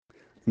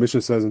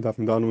Mishnah says in Daf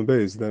Danim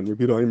Beis that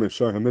Rabbi Yehuda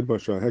Shar Hamidbar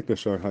Shar Hekdesh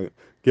Shar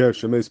Ger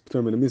Shemeis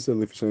P'tur Min Amisa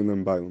Lifshein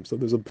Them Bailim. So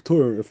there's a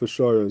P'tur if a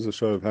Shar is a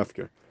Shar of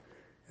Hefker.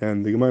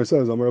 And the Gemara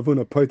says, Amar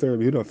Avuna Paiter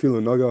Rabbi Yehuda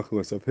Filu Nagach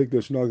L'Seif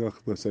Hekdesh Nagach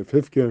L'Seif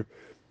Hefker.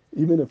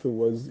 Even if it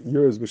was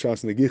yours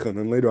b'shas negicha, and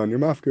then later on your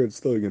mafker, it's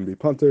still going to be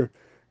punter,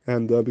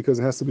 and because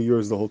it has to be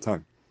yours the whole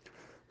time.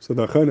 So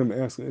the Achronim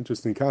ask an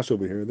interesting kash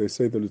over here. They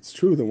say that it's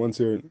true that once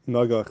you're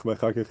nagach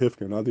v'chakech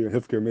hifker, now that you're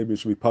hifker, maybe you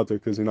should be punter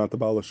because you're not the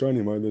baal shar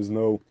anymore. It's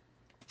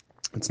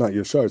not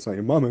your shar, it's not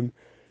your mammon.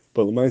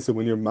 But l'maisa,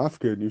 when you're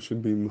mafker, you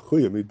should be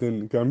mechuyev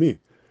midin garmi,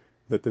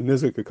 that the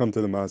nizik could come to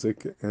the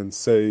mazik and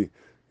say,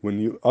 when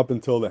you, up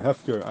until the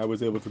hefker, I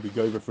was able to be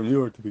gaiva from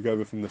you or to be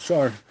gaiva from the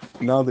shar.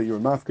 Now that you're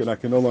mafked, I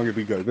can no longer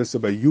be gaiva. So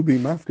by you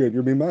being mafked,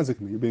 you're being mazik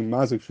me. You're being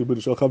mazik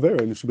shubid shel chavera,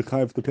 and you should be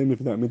chayiv to pay me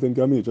for that midin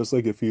gami. Just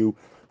like if you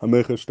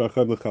hamecha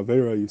shtarchav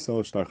lechavera, you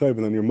sell shtarchav,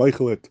 and then you're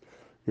meichelet,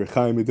 you're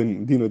chayiv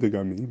midin dina de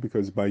gami,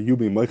 because by you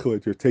being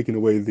meichelet, you're taking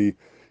away the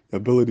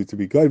ability to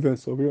be gaiva.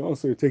 So over here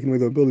also, you're taking away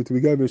the ability to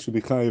be gaiva. You should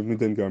be chayiv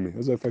midin gami.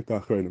 As a effect,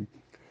 achreinim.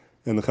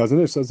 And the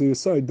Chazon Ish says the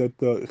aside that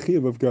the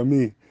chayiv of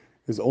gami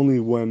is only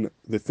when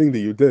the thing that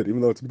you did,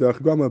 even though it's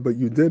b'derech grama, but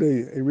you did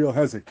a real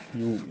hezek.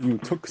 You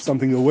took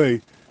something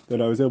away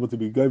that I was able to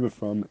be gaiva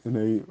from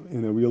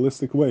in a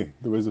realistic way.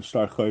 There was a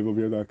shtar chayiv over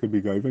here that could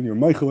be gaiva, and you're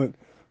meichelet,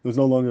 there's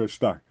no longer a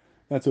shtar.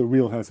 That's a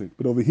real hezek.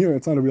 But over here,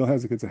 it's not a real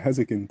hezek, it's a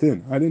hezek in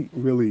din. I didn't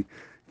really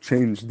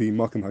change the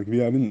makam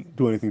hagviyah. I didn't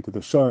do anything to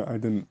the shar. I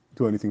didn't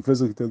do anything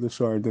physically to the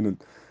shar. I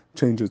didn't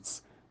change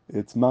its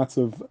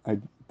matzav. I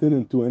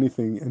didn't do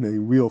anything in a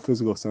real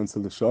physical sense to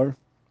the shar.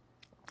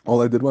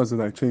 All I did was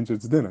that I changed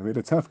its din. I made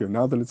its hefker.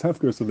 Now that it's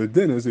hefker, so the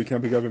din is you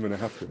can't be gavim in a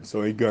hefker.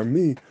 So a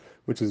garmi,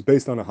 which is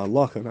based on a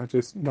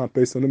halacha, not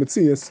based on a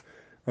mitzias,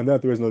 and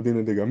that there is no din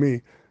in the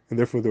garmi, and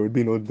therefore there would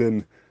be no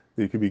din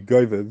that you could be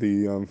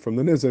gaiva from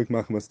the nizek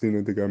machmas din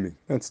in the garmi.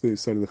 That's the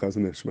side of the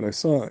Chazon Ish. But I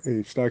saw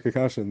a stark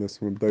kasha in this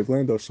from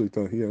Lando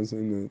Shlita. He has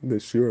in the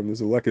shiurim.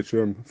 There's a leket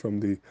shiurim from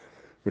the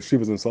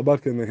Reshivas in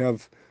Salbatka, and they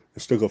have a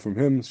shtickle from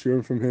him,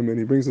 shiurim from him, and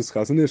he brings this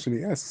Chazon Ish and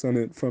he asks on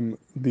it from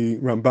the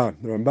Ramban.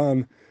 The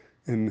Ramban,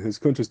 in his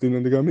Kuntres Din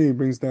and the Gami,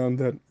 brings down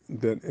that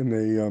in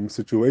a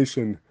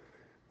situation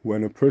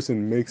when a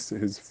person makes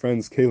his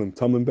friend's kalim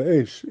tamim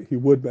be'esh, he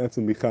would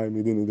be'etzim be chai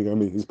midin and the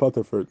Gami. He's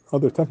potter for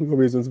other technical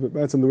reasons, but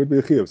be'etzim there would be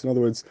a chiyuv. So in other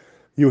words,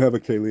 you have a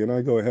keli, and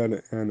I go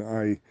ahead and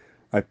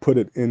I put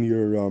it in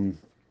your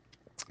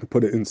I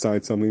put it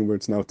inside something where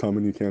it's now tam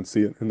and you can't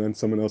see it, and then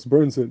someone else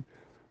burns it.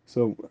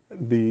 So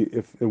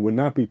if it would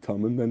not be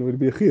tamen, then it would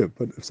be a chiyuv.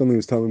 But if something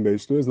is tamen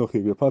beish, there is no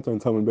chiyuv. You're potter on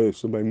tamen beish.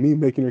 So by me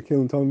making your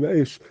kalim tamen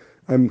beish,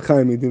 I'm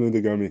chayim midin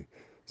de garmi.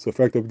 So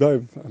for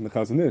dive on the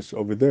Chazon Ish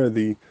over there,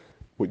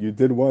 what you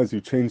did was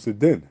you changed the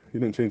din. You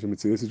didn't change the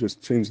mitzvah. You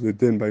just changed the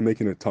din by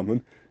making it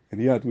tamen.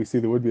 And yet we see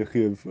there would be a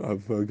chiyuv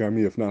of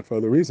garmi if not for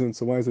other reasons.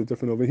 So why is it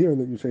different over here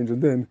that you change the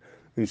din and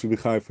you should be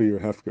chayiv for your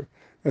hefker?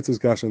 That's his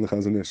gasha in the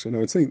Chazon Ish. And I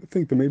would think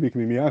that maybe it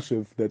can be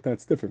miyashiv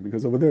that's different,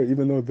 because over there,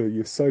 even though the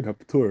yisaid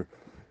haptur,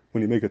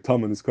 when you make a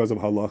tamen, it's because of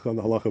halacha,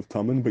 the halacha of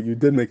tamen, but you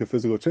did make a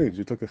physical change.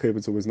 You took a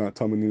chevetz that was not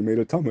tamen, and you made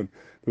a tamen.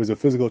 There was a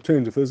physical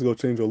change. A physical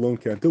change alone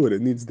can't do it.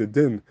 It needs the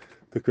din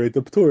to create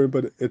the p'tur,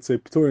 but it's a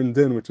p'tur and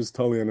din which is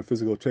totally on a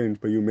physical change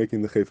by you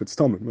making the chevetz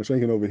tamen.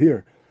 Mashenkin over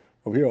here,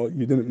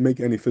 you didn't make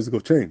any physical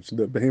change.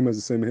 The behema is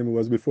the same behema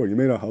was before. You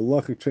made a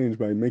halachic change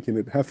by making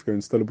it hefker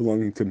instead of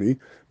belonging to me,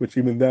 which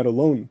even that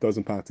alone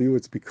doesn't pat you.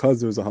 It's because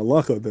there's a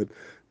halacha that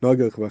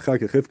nagach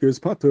v'chakech hefker is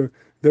pater.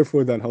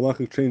 Therefore, that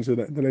halachic change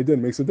that I did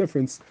makes a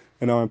difference,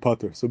 and now I'm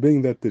pater. So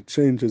being that the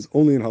change is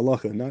only in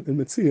halacha, not in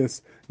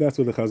mitzias, that's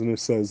what the Chazon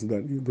Ish says,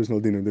 that there's no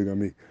din in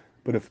digami.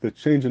 But if the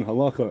change in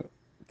halacha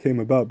came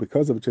about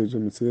because of a change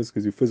in mitzias,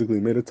 because you physically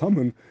made a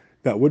tamen,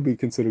 that would be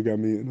considered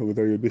gami, and over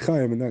there you'd be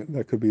chayim, and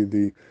that could be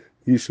the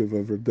יישוב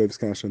of Reb David's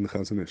kasha and the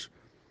Chazon Ish.